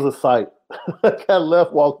 It was a sight. That guy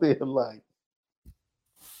left walked in like,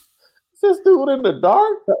 is this dude in the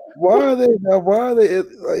dark? Why are they?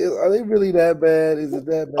 Are they really that bad? Is it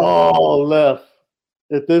that bad? Oh, left.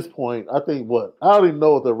 At this point, I think what? I don't even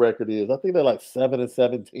know what the record is. I think they're like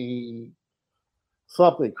 7-17.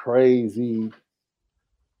 Something crazy.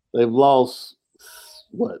 They've lost,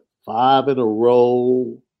 5 in a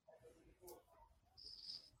row.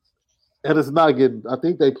 And it's not getting, I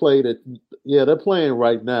think they played it. Yeah, they're playing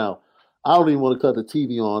right now. I don't even want to cut the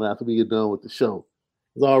TV on after we get done with the show.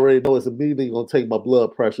 Because I already know it's immediately going to take my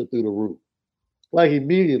blood pressure through the roof. Like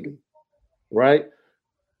immediately, right?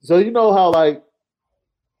 So you know how like,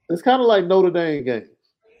 it's kind of like Notre Dame games.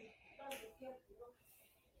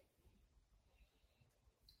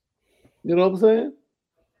 You know what I'm saying?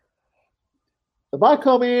 If I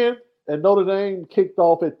come in and Notre Dame kicked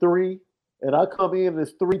off at 3, and I come in and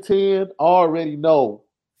it's 3:10, I already know.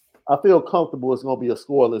 I feel comfortable it's going to be a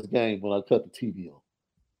scoreless game when I cut the TV on.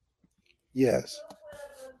 Yes.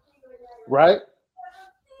 Right?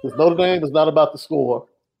 Because Notre Dame is not about to score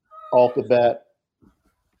off the bat,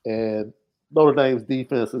 and Notre Dame's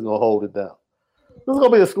defense is going to hold it down. This is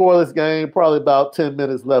going to be a scoreless game, probably about 10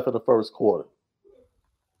 minutes left in the first quarter.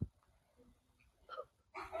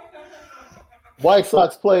 White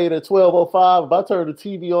Sox played at 12:05. If I turn the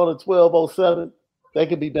TV on at 12:07, they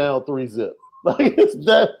could be down 3-0. Like it's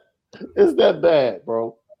that bad,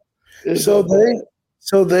 bro. So do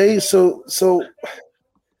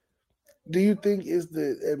you think is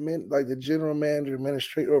the general manager,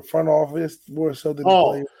 administrator, or front office more so than the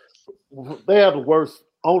players? They have the worst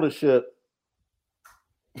ownership.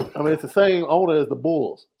 I mean, it's the same owner as the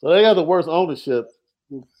Bulls. So they have the worst ownership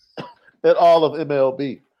in all of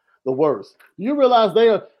MLB. The worst. You realize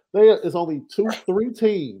it's only 2-3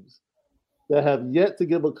 teams that have yet to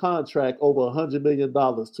give a contract over $100 million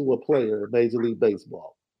to a player in Major League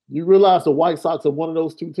Baseball. You realize the White Sox are one of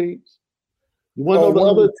those 2 teams? You want to know the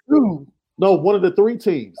other 2? No, one of the 3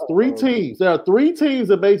 teams. 3 teams. There are 3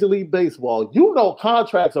 teams in Major League Baseball. You know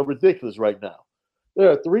contracts are ridiculous right now.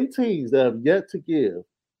 There are 3 teams that have yet to give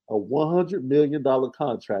a $100 million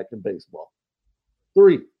contract in baseball.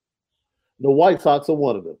 3. The White Sox are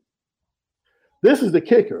one of them. This is the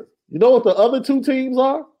kicker. You know what the other 2 teams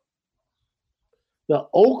are? The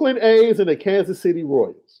Oakland A's and the Kansas City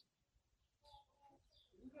Royals.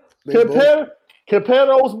 Compare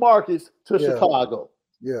those markets to Chicago.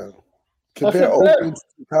 Yeah. Compare Oakland to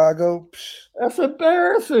Chicago. That's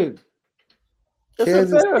embarrassing.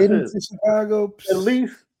 Kansas City to Chicago. At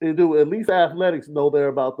least athletics know they're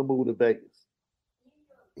about to move to Vegas.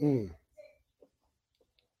 They're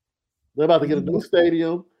about to get a new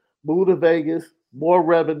stadium, move to Vegas, more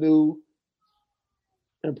revenue,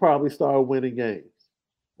 and probably start winning games.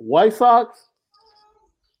 White Sox,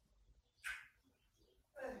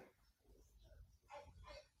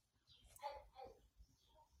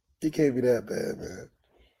 it can't be that bad, man.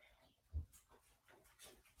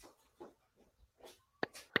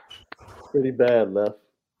 Pretty bad, Left.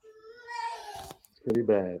 Pretty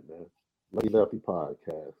bad, man. Lefty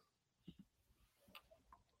podcast.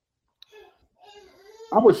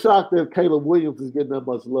 I was shocked that Caleb Williams is getting that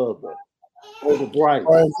much love, though, over Bryce.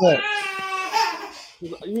 Why is that?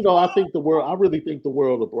 I think I really think the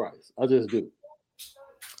world of Bryce. I just do.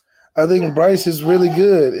 I think Bryce is really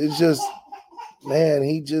good. It's just, man,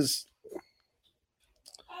 he just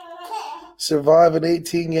surviving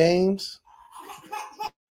 18 games.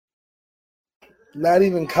 Not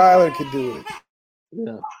even Kyler could do it.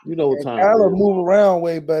 Yeah, you know what time Kyler it is. move around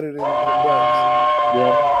way better than Bryce.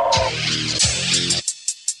 Yeah.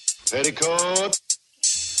 Petticoat,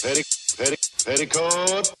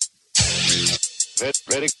 petticoat,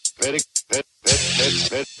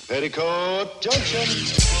 petticoat junction.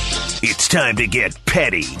 It's time to get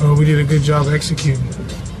petty. Oh, we did a good job executing.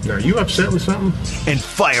 Are you upset with something? And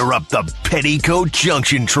fire up the Petticoat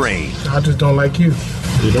Junction train. I just don't like you.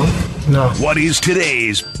 You don't? No. What is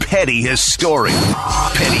today's petty historic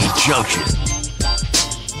Petty Junction?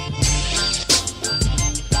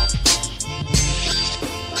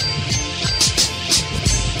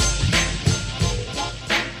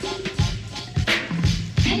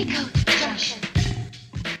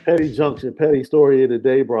 Petty Junction, Petty Story of the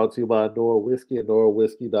Day, brought to you by Nora Whiskey and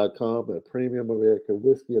NoraWhiskey.com and Premium American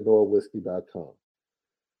Whiskey and NoraWhiskey.com.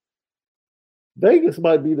 Vegas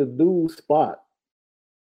might be the new spot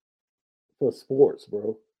for sports,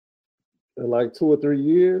 bro. In like 2 or 3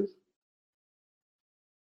 years.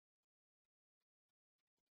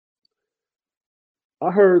 I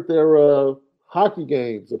heard their hockey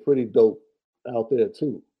games are pretty dope out there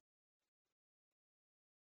too.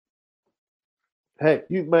 Hey,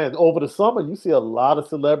 man, over the summer, you see a lot of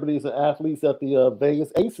celebrities and athletes at the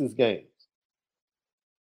Vegas Aces games.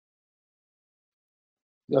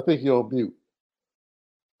 I think you're on mute.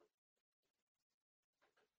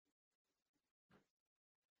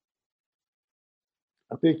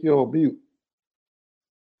 I think you're on mute.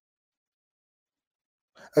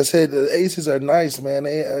 I said the Aces are nice, man.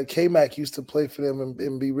 K-Mac used to play for them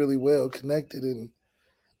and be really well connected. And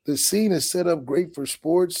the scene is set up great for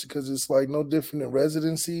sports because it's like no different than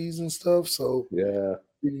residencies and stuff. So yeah,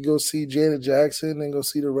 you can go see Janet Jackson and go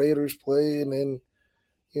see the Raiders play. And then,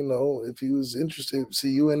 if he was interested,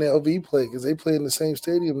 see UNLV play because they play in the same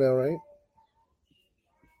stadium now, right?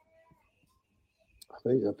 I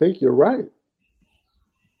think you're right.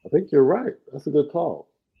 I think you're right. That's a good call.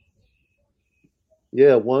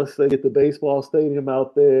 Yeah, once they get the baseball stadium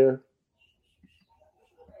out there,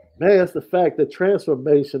 man, it's the fact that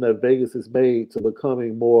transformation that Vegas has made to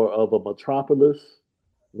becoming more of a metropolis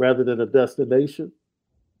rather than a destination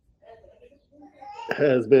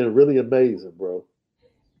has been really amazing, bro.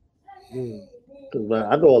 Because man,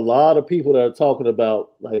 I know a lot of people that are talking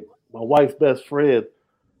about, like my wife's best friend,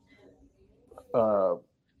 her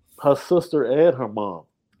sister and her mom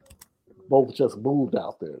both just moved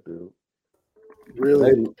out there, dude.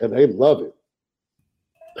 Really? And they love it.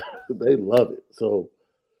 They love it. So,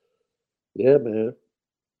 yeah, man.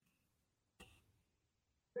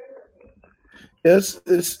 Yes,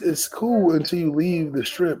 it's cool until you leave the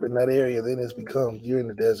strip in that area. Then it's become you're in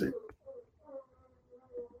the desert.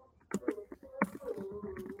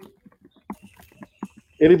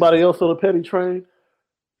 Anybody else on the petty train?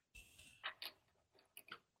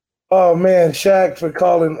 Oh man, Shaq for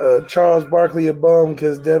calling Charles Barkley a bum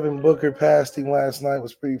because Devin Booker passed him last night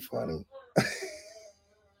was pretty funny.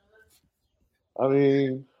 I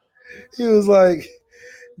mean, he was like,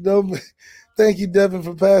 "No, thank you, Devin,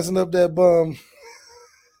 for passing up that bum."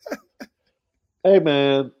 Hey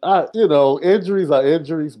man, injuries are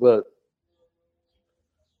injuries, but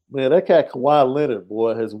man, that cat Kawhi Leonard,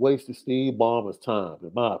 boy, has wasted Steve Ballmer's time,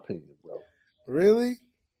 in my opinion, bro. Really?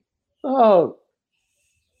 Oh.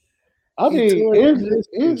 I mean,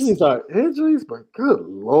 injuries are injuries, but good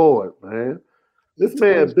Lord, man. This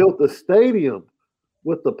man built the stadium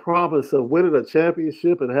with the promise of winning a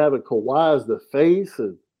championship and having Kawhi as the face.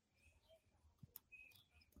 And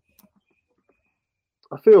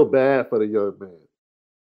I feel bad for the young man.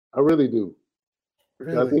 I really do.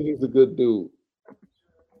 Really? I think he's a good dude.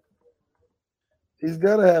 He's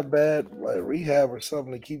got to have bad rehab or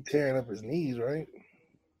something to keep tearing up his knees, right?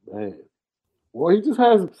 Man. Well, he just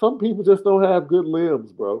has – some people just don't have good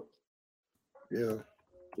limbs, bro. Yeah.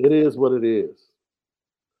 It is what it is.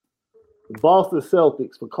 The Boston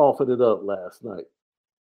Celtics for coughing it up last night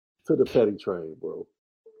to the petty train, bro.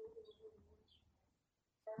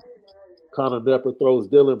 Connor Depper throws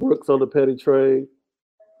Dylan Brooks on the petty train.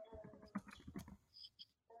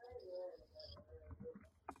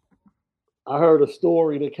 I heard a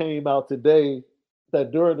story that came out today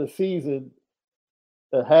that during the season –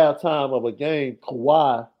 at halftime of a game,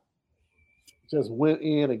 Kawhi just went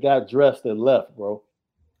in and got dressed and left, bro.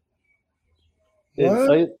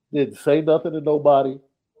 Didn't say nothing to nobody.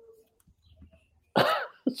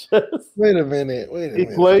 Wait a minute. He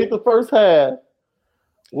played the first half,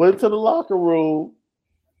 Went to the locker room,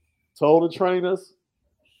 told the trainers,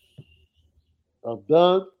 I'm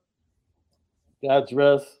done, got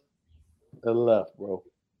dressed, and left, bro.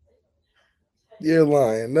 You're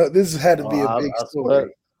lying. No, this had to be a big story.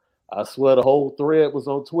 I swear the whole thread was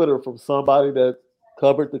on Twitter from somebody that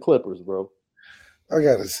covered the Clippers, bro. I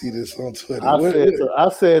got to see this on Twitter. I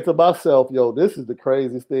said to myself, yo, this is the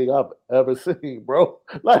craziest thing I've ever seen, bro.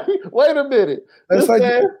 Like, wait a minute.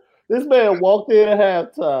 This man walked in at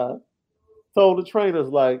halftime, told the trainers,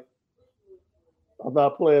 like, I'm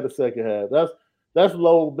not playing the second half. That's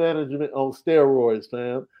load management on steroids,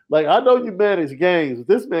 fam. Like, I know you manage games, but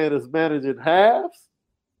this man is managing halves.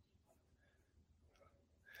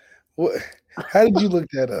 What? How did you look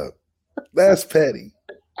that up? That's petty.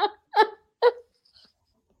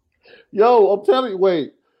 Yo, I'm telling you,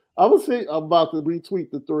 wait. I'm about to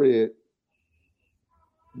retweet the thread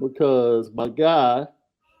because my guy,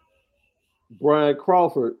 Brian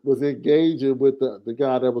Crawford, was engaging with the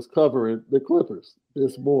guy that was covering the Clippers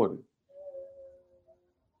this morning.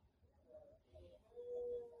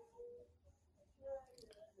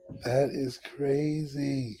 That is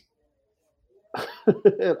crazy.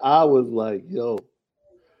 And I was like, yo.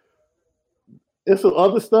 There's some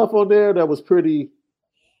other stuff on there that was pretty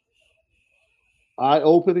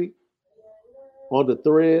eye-opening on the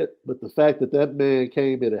thread, but the fact that man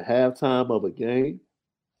came in at halftime of a game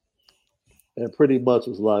and pretty much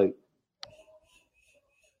was like,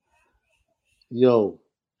 yo,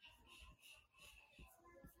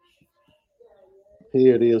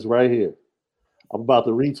 here it is right here. I'm about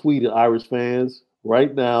to retweet it, Irish fans,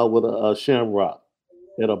 right now with a shamrock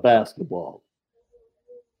and a basketball.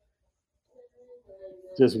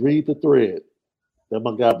 Just read the thread that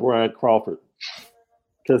my guy Brian Crawford,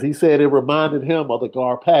 because he said it reminded him of the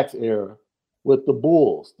Gar-Pax era with the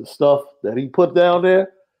Bulls, the stuff that he put down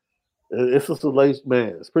there. It's a salacious,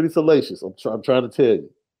 man. It's pretty salacious. I'm trying to tell you.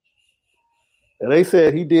 And they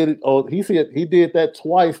said he did it. Oh, he said he did that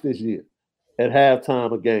twice this year at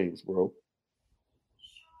halftime of games, bro.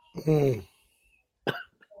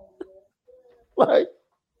 Like,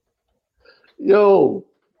 yo,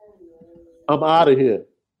 I'm out of here.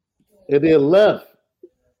 And then left.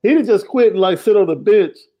 He didn't just quit and like sit on the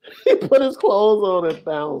bench. He put his clothes on and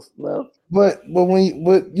bounced left. But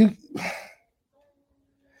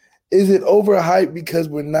is it overhyped because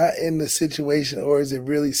we're not in the situation, or is it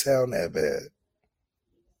really sound that bad?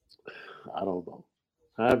 I don't know.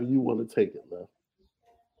 However you want to take it, left.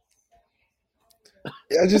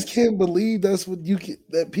 I just can't believe that's what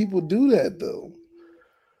that people do that though.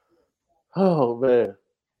 Oh man.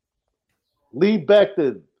 Lee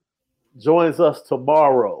Becton joins us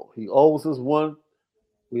tomorrow. He owes us one.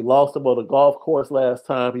 We lost him on the golf course last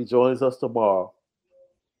time. He joins us tomorrow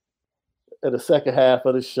in the second half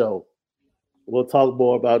of the show. We'll talk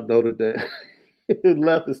more about Notre Dame.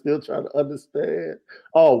 Left is still trying to understand.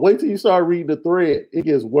 Oh, wait till you start reading the thread. It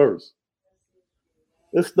gets worse.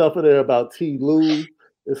 There's stuff in there about T. Lou.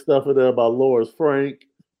 There's stuff in there about Loris Frank.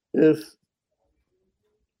 It's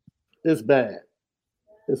bad.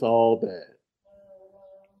 It's all bad.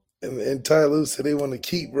 And Ty Lue said they want to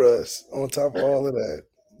keep Russ on top of all of that.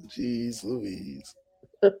 Jeez Louise.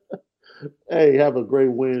 Hey, have a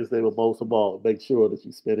great Wednesday, but most of all, make sure that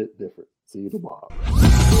you spend it different. See you tomorrow.